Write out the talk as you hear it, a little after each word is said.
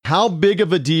how big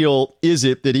of a deal is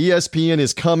it that ESPN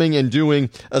is coming and doing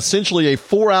essentially a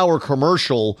 4-hour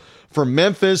commercial for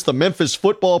Memphis, the Memphis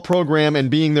football program, and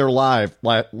being there live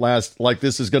like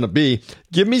this is going to be?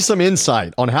 Give me some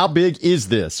insight on how big is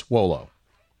this, Wolo?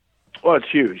 Well,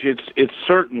 it's huge. It's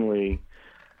certainly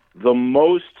the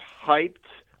most hyped,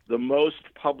 the most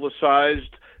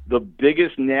publicized, the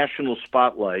biggest national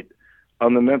spotlight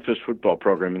on the Memphis football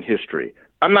program in history.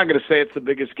 I'm not going to say it's the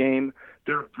biggest game.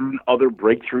 There have been other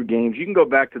breakthrough games. You can go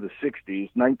back to the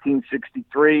 60s,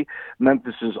 1963,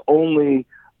 Memphis' only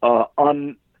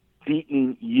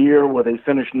unbeaten year where they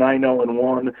finished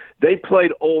 9-0-1. They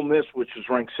played Ole Miss, which was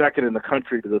ranked second in the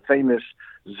country, to the famous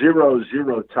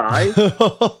 0-0 tie.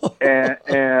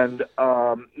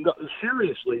 No,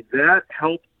 seriously, that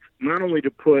helped not only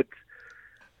to put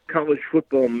college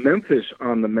football Memphis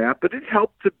on the map, but it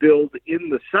helped to build in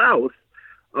the South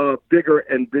bigger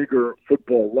and bigger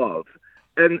football love.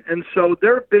 And so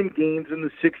there have been games in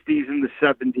the 60s and the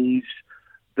 70s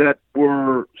that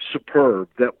were superb,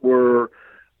 that were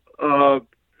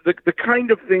the kind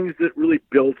of things that really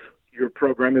built your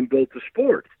program and built the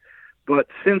sport. But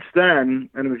since then,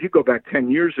 and if you go back 10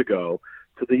 years ago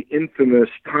to the infamous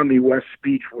Tommy West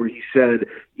speech where he said,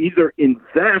 either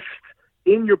invest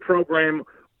in your program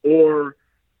or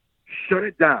shut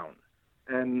it down.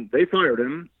 And they fired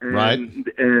him. And, right.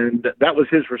 And that was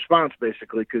his response,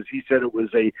 basically, because he said it was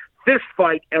a fist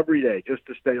fight every day just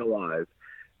to stay alive.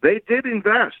 They did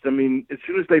invest. I mean, as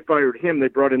soon as they fired him, they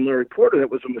brought in Larry Porter.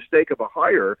 That was a mistake of a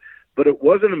hire, but it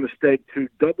wasn't a mistake to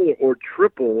double or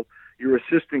triple your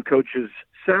assistant coach's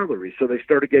salary. So they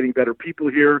started getting better people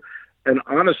here. And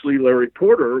honestly, Larry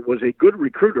Porter was a good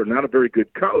recruiter, not a very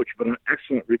good coach, but an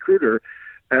excellent recruiter.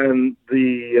 And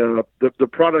the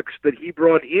products that he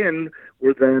brought in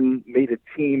were then made a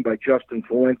team by Justin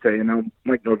Fuente, and now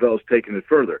Mike Norvell has taken it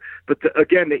further. But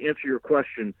again, to answer your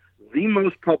question, the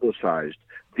most publicized,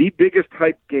 the biggest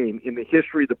hype game in the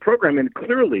history of the program, and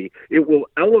clearly it will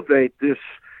elevate this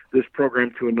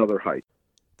program to another height.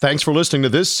 Thanks for listening to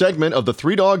this segment of the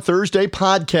Three Dog Thursday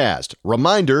podcast.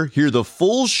 Reminder, hear the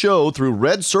full show through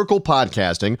Red Circle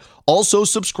Podcasting. Also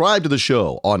subscribe to the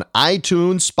show on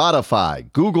iTunes,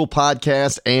 Spotify, Google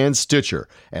Podcasts, and Stitcher.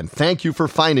 And thank you for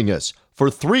finding us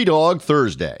for Three Dog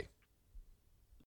Thursday.